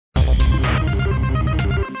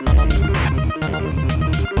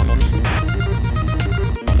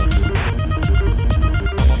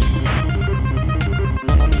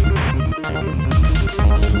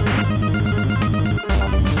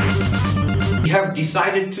You have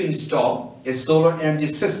decided to install a solar energy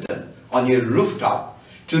system on your rooftop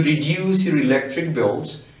to reduce your electric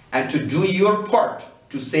bills and to do your part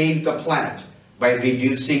to save the planet by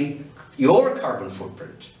reducing your carbon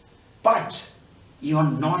footprint. But you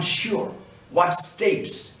are not sure what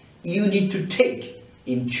steps you need to take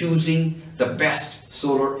in choosing the best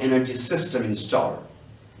solar energy system installer.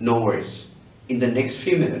 No worries. In the next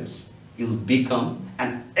few minutes, you'll become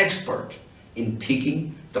an expert in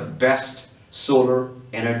picking the best solar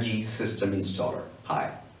energy system installer.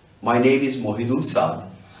 Hi, my name is Mohidul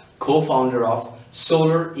Saad, co-founder of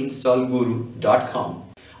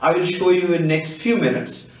SolarInstallGuru.com. I will show you in the next few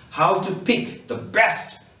minutes how to pick the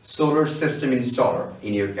best solar system installer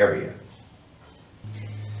in your area.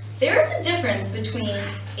 There is a difference between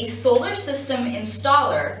a solar system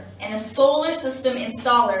installer and a solar system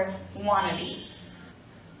installer wannabe.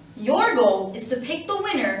 Your goal is to pick the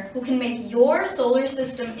winner who can make your solar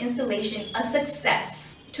system installation a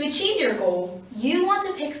success. To achieve your goal, you want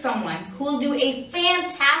to pick someone who will do a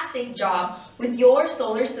fantastic job with your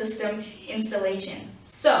solar system installation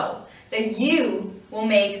so that you will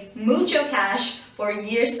make mucho cash for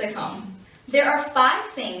years to come. There are 5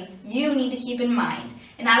 things you need to keep in mind,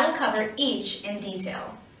 and I will cover each in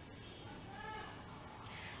detail.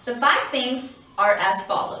 The 5 things are as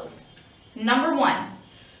follows. Number 1.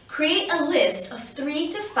 Create a list of 3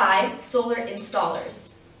 to 5 solar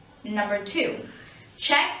installers. Number 2.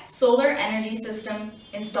 Check solar energy system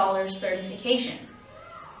installer certification.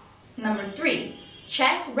 Number 3.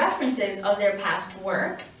 Check references of their past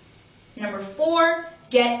work. Number 4.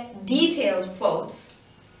 Get detailed quotes.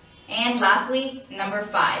 And lastly, number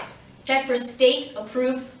 5. Check for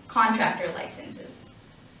state-approved contractor licenses.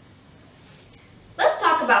 Let's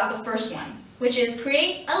talk about the first one, which is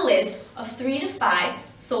create a list of 3 to 5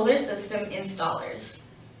 solar system installers.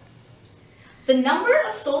 The number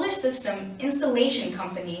of solar system installation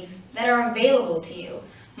companies that are available to you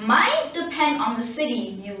might depend on the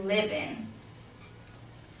city you live in.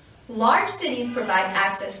 Large cities provide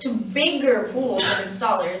access to bigger pools of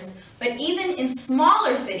installers, but even in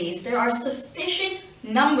smaller cities, there are sufficient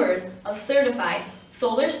numbers of certified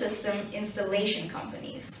solar system installation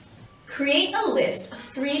companies. Create a list of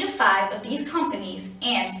 3 to 5 of these companies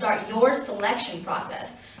and start your selection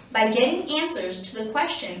process by getting answers to the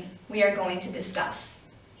questions we are going to discuss.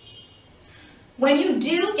 When you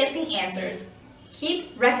do get the answers,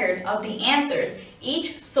 keep record of the answers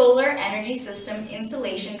each solar energy system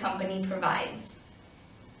installation company provides.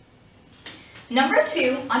 Number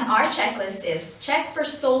 2 on our checklist is check for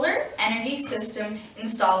solar energy system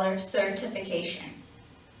installer certification.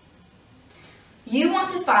 You want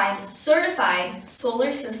to find certified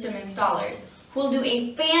solar system installers who will do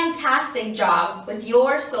a fantastic job with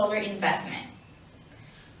your solar investment.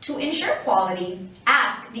 To ensure quality,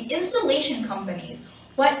 ask the installation companies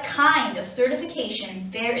what kind of certification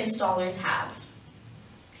their installers have.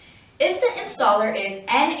 If the installer is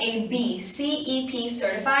NABCEP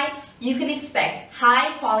certified, you can expect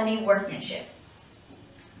high-quality workmanship.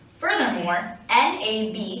 Furthermore,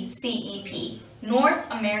 NABCEP, North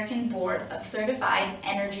American Board of Certified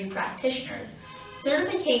Energy Practitioners,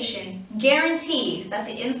 certification guarantees that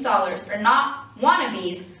the installers are not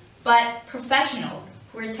wannabes, but professionals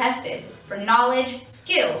who are tested for knowledge,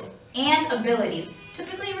 skills, and abilities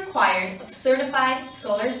typically required of certified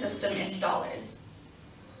solar system installers.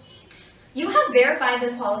 You have verified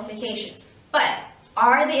their qualifications, but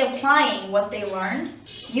are they applying what they learned?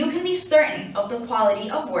 You can be certain of the quality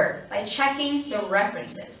of work by checking the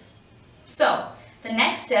references. So, the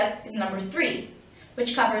next step is number 3,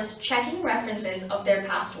 which covers checking references of their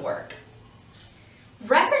past work.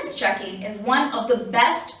 Reference checking is one of the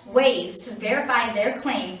best ways to verify their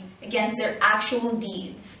claims against their actual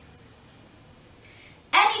deeds.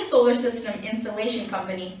 Any solar system installation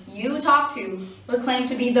company you talk to will claim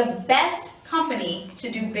to be the best company to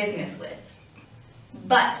do business with.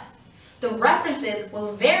 But the references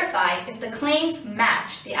will verify if the claims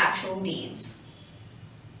match the actual deeds.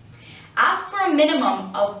 Ask for a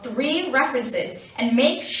minimum of 3 references and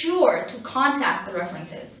make sure to contact the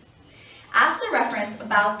references. Ask the reference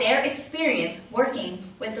about their experience working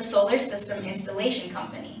with the solar system installation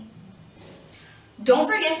company. Don't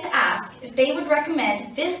forget to ask if they would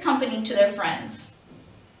recommend this company to their friends.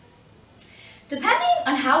 Depending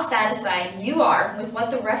on how satisfied you are with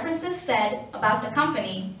what the references said about the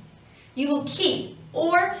company, you will keep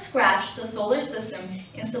or scratch the solar system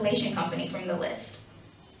installation company from the list.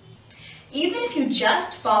 Even if you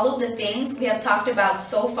just follow the things we have talked about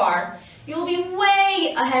so far, you'll be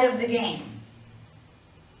way ahead of the game.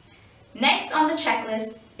 Next on the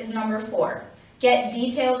checklist is number 4, get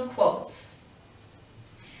detailed quotes.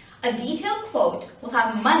 A detailed quote will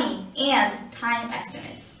have money and time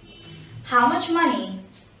estimates. How much money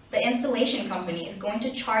the installation company is going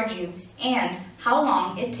to charge you and how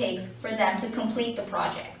long it takes for them to complete the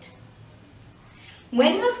project.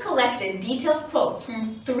 When you have collected detailed quotes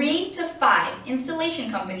from 3 to 5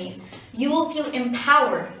 installation companies, you will feel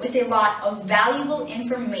empowered with a lot of valuable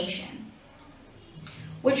information,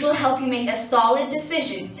 which will help you make a solid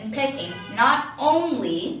decision in picking not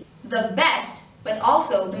only the best, but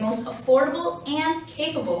also the most affordable and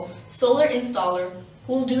capable solar installer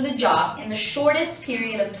who will do the job in the shortest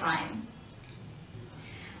period of time.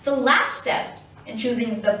 The last step in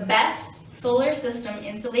choosing the best solar system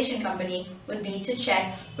installation company would be to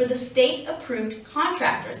check for the state-approved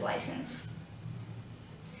contractor's license.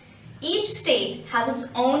 Each state has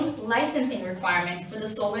its own licensing requirements for the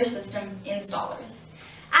solar system installers.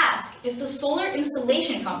 Ask if the solar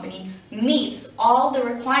installation company meets all the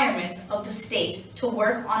requirements of the state to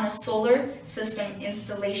work on a solar system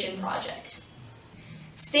installation project.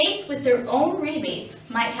 States with their own rebates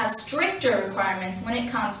might have stricter requirements when it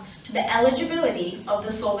comes to the eligibility of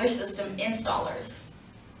the solar system installers.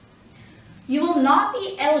 You will not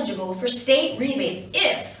be eligible for state rebates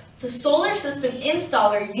if the solar system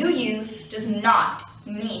installer you use does not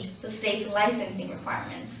meet the state's licensing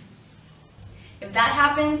requirements. If that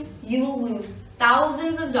happens, you will lose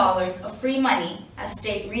thousands of dollars of free money as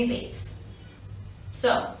state rebates.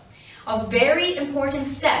 So, a very important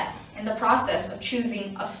step in the process of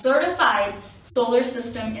choosing a certified solar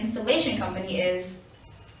system installation company is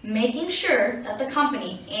making sure that the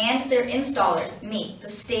company and their installers meet the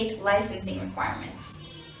state licensing requirements.